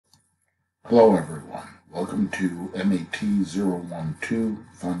Hello everyone, welcome to MAT-012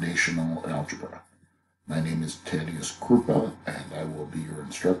 Foundational Algebra. My name is Thaddeus Krupa and I will be your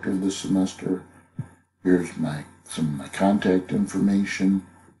instructor this semester. Here's some of my contact information.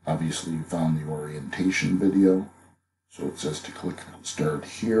 Obviously you found the orientation video, so it says to click start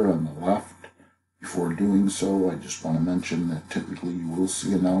here on the left. Before doing so, I just want to mention that typically you will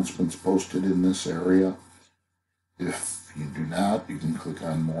see announcements posted in this area. If you do not, you can click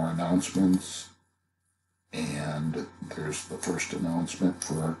on more announcements. And there's the first announcement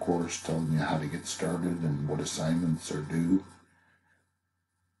for our course telling you how to get started and what assignments are due.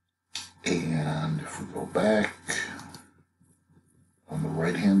 And if we go back, on the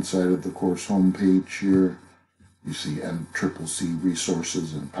right hand side of the course homepage here, you see NCCC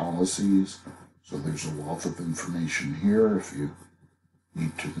resources and policies. So there's a wealth of information here. If you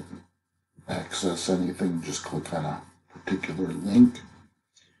need to access anything, just click on a particular link.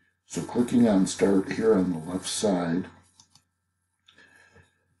 So clicking on start here on the left side,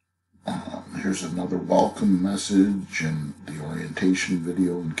 here's another welcome message and the orientation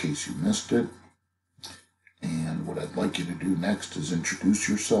video in case you missed it. And what I'd like you to do next is introduce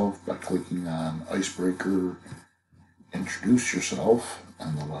yourself by clicking on Icebreaker, introduce yourself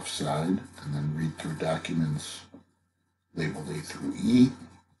on the left side, and then read through documents labeled A through E.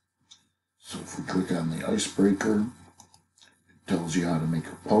 So if we click on the Icebreaker, tells you how to make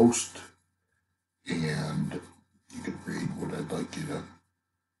a post, and you can read what I'd like you to,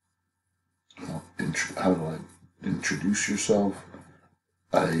 how do I introduce yourself.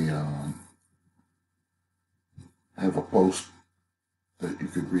 I have a post that you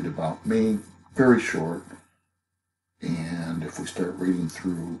could read about me, very short, and if we start reading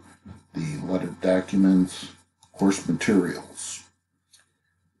through the lettered documents, course materials.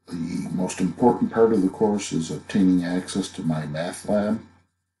 The most important part of the course is obtaining access to my math lab.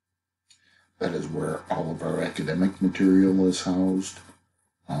 That is where all of our academic material is housed.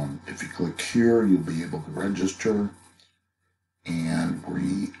 If you click here, you'll be able to register. And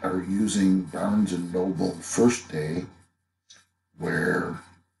we are using Barnes & Noble First Day, where,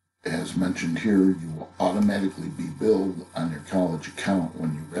 as mentioned here, you will automatically be billed on your college account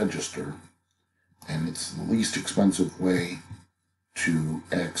when you register. And it's the least expensive way to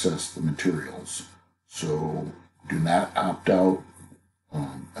access the materials. So do not opt out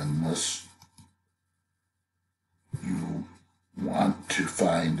unless you want to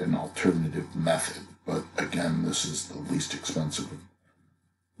find an alternative method. But again, this is the least expensive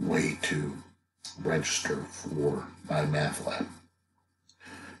way to register for my math lab.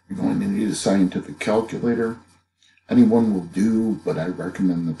 You're going to need a scientific calculator. Anyone will do, but I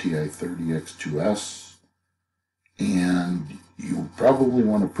recommend the TI-30X2S. And you'll probably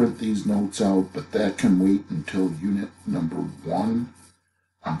want to print these notes out, but that can wait until unit number 1,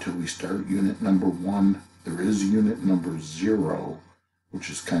 until we start unit number 1. There is unit number 0, which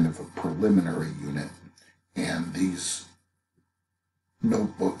is kind of a preliminary unit, and these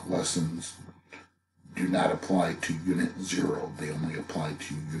notebook lessons do not apply to unit 0. They only apply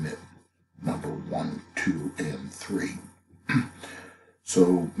to unit number 1, 2, and 3.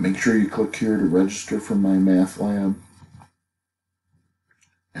 So make sure you click here to register for my math lab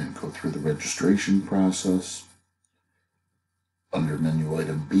and go through the registration process. Under menu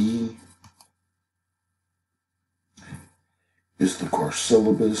item B is the course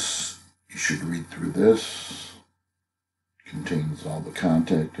syllabus. You should read through this. It contains all the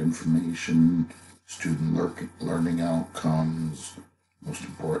contact information, student learning outcomes, most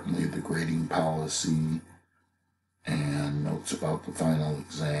importantly the grading policy, and notes about the final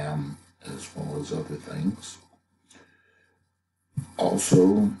exam, as well as other things.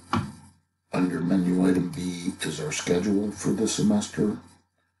 Also, under menu item B is our schedule for the semester.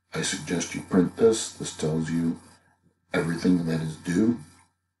 I suggest you print this. This tells you everything that is due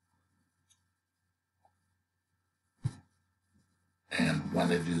and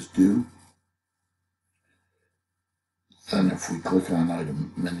when it is due. Then if we click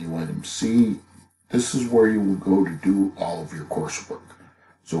on menu item C, this is where you will go to do all of your coursework.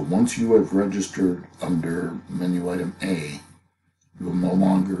 So once you have registered under menu item A, you will no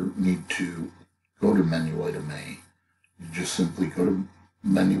longer need to go to menu item A. You just simply go to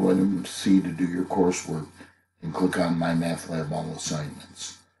menu item C to do your coursework and click on My Math Lab All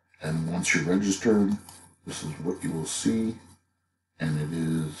Assignments. And once you're registered, this is what you will see, and it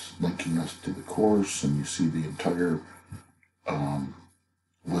is linking us to the course, and you see the entire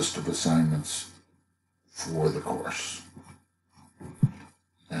list of assignments for the course.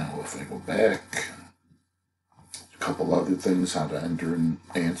 Now if I go back, a couple other things, how to enter in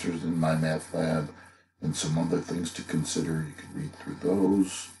answers in My Math Lab, and some other things to consider. You can read through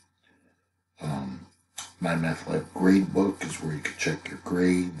those. MyMathLab Gradebook is where you can check your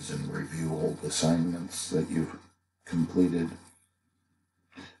grades and review old assignments that you've completed.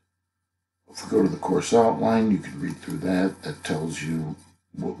 If we go to the course outline, you can read through that. That tells you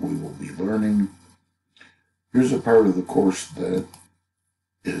what we will be learning. Here's a part of the course that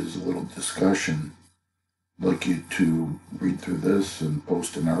is a little discussion. I'd like you to read through this and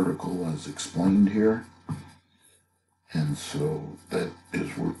post an article as explained here. And so that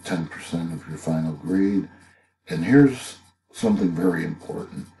is worth 10% of your final grade. And here's something very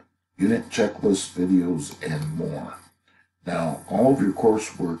important: unit checklists, videos, and more. Now, all of your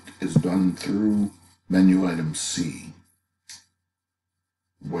coursework is done through menu item C,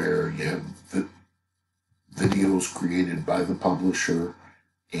 where you have the videos created by the publisher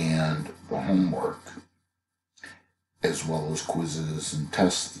and the homework, as well as quizzes and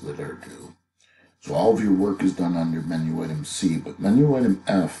tests that are due. So all of your work is done under menu item C, but menu item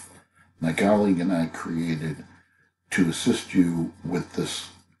F, my colleague and I created to assist you with this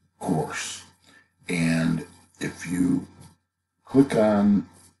course. And if you click on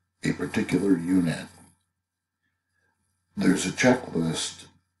a particular unit, there's a checklist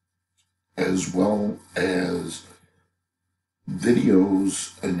as well as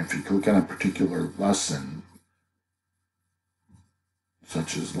videos, and if you click on a particular lesson,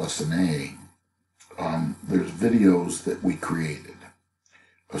 such as lesson A, there's videos that we created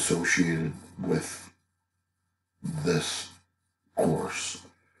associated with this course.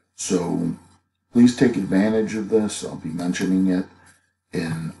 So please take advantage of this. I'll be mentioning it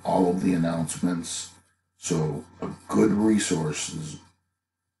in all of the announcements. So a good resource is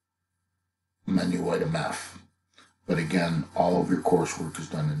menu item F. But again, all of your coursework is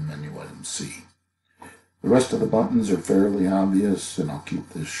done in menu item C. The rest of the buttons are fairly obvious, and I'll keep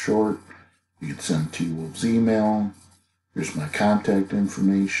this short. You can send T-Wolf's email. Here's my contact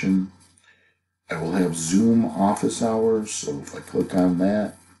information. I will have Zoom office hours, so if I click on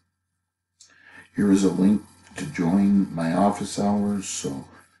that, here is a link to join my office hours. So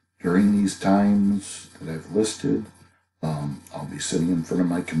during these times that I've listed, I'll be sitting in front of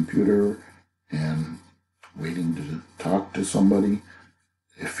my computer and waiting to talk to somebody.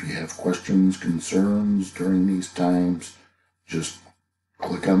 If you have questions, concerns during these times, just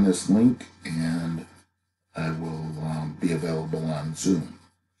click on this link and I will be available on Zoom.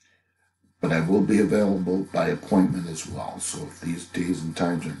 But I will be available by appointment as well. So if these days and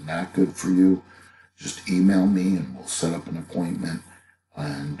times are not good for you, just email me and we'll set up an appointment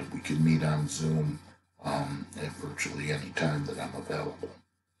and we can meet on Zoom at virtually any time that I'm available.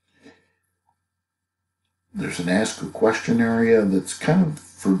 There's an Ask a Question area that's kind of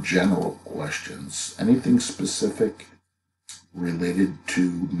for general questions. Anything specific related to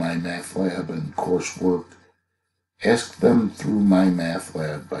MyMathLab and coursework, ask them through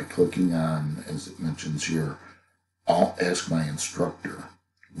MyMathLab by clicking on, as it mentions here, I'll ask my instructor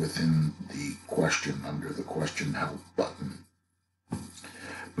within the question under the question help button.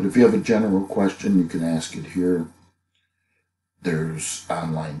 But if you have a general question, you can ask it here. There's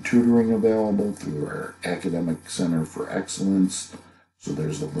online tutoring available through our Academic Center for Excellence. So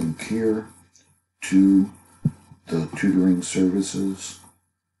there's a link here to the tutoring services.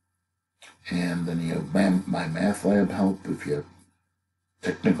 And then you have MyMathLab help. If you have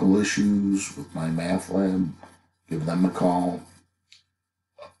technical issues with MyMathLab, give them a call.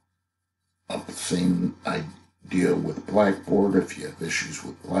 The same idea with Blackboard. If you have issues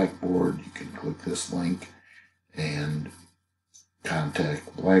with Blackboard, you can click this link and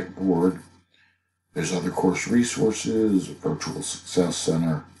contact Blackboard. There's other course resources, a Virtual Success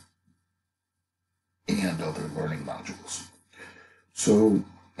Center, and other learning modules. So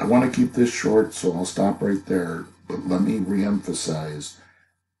I want to keep this short, so I'll stop right there, but let me reemphasize.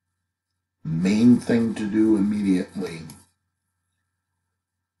 Main thing to do immediately,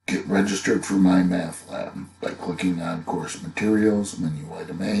 get registered for MyMathLab by clicking on Course Materials, menu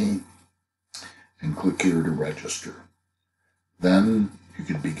item A, and click here to register. Then you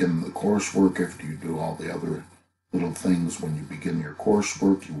can begin the coursework after you do all the other little things. When you begin your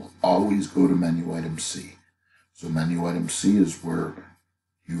coursework, you will always go to menu item C. So menu item C is where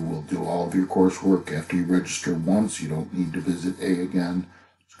you will do all of your coursework. After you register once, you don't need to visit A again.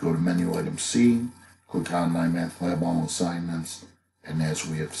 Just go to menu item C, click on MyMathLab All Assignments, and as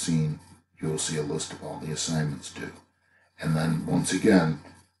we have seen, you'll see a list of all the assignments due. And then once again,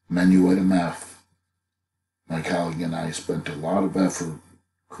 menu item F. My colleague and I spent a lot of effort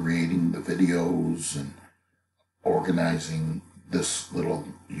creating the videos and organizing this little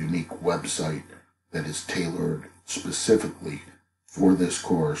unique website that is tailored specifically for this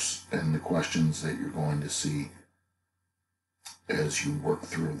course and the questions that you're going to see as you work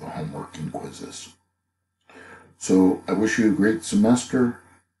through the homework and quizzes. So I wish you a great semester,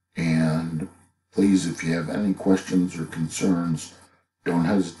 and please, if you have any questions or concerns, don't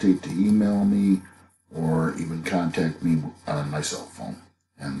hesitate to email me or even contact me on my cell phone.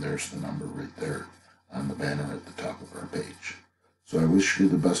 And there's the number right there on the banner at the top of our page. So I wish you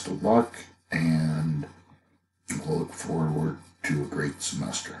the best of luck, and we'll look forward to a great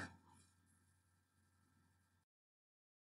semester.